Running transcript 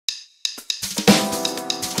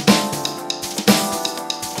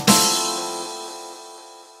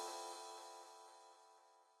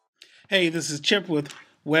Hey, this is Chip with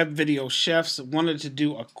Web Video Chefs. Wanted to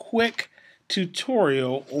do a quick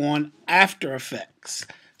tutorial on After Effects.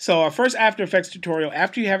 So our first After Effects tutorial,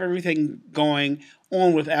 after you have everything going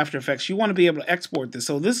on with After Effects, you want to be able to export this.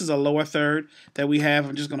 So this is a lower third that we have.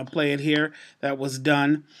 I'm just going to play it here. That was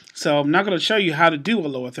done. So I'm not going to show you how to do a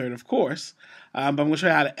lower third, of course. But I'm going to show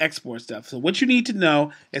you how to export stuff. So what you need to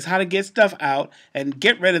know is how to get stuff out and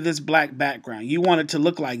get rid of this black background. You want it to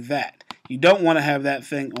look like that. You don't want to have that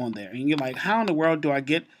thing on there. And you're like, how in the world do I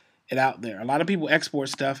get it out there? A lot of people export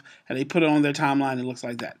stuff and they put it on their timeline and it looks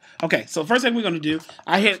like that. Okay, so first thing we're going to do,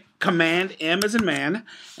 I hit Command M as in man,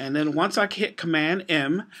 and then once I hit Command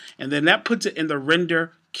M, and then that puts it in the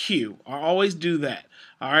render queue. I always do that,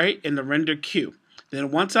 all right, in the render queue.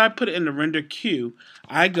 Then once I put it in the render queue,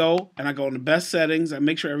 I go in the best settings. I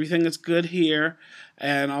make sure everything is good here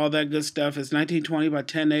and all that good stuff. It's 1920 by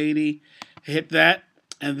 1080. Hit that.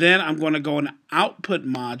 And then I'm going to go in the output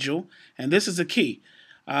module. And this is the key.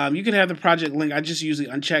 You can have the project link. I just usually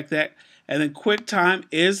uncheck that. And then QuickTime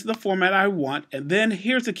is the format I want. And then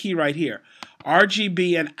here's the key right here.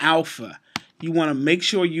 RGB and alpha. You want to make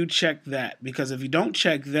sure you check that. Because if you don't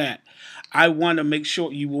check that, I want to make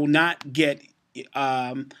sure you will not get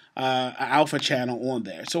an alpha channel on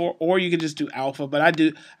there. So, or you can just do alpha, but I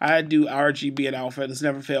do RGB and alpha, and it's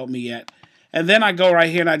never failed me yet. And then I go right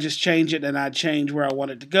here and I just change it, and I change where I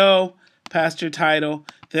want it to go, pastor title,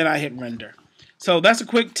 then I hit render. So that's a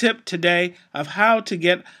quick tip today of how to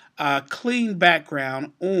get a clean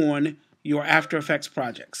background on your After Effects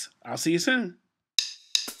projects. I'll see you soon.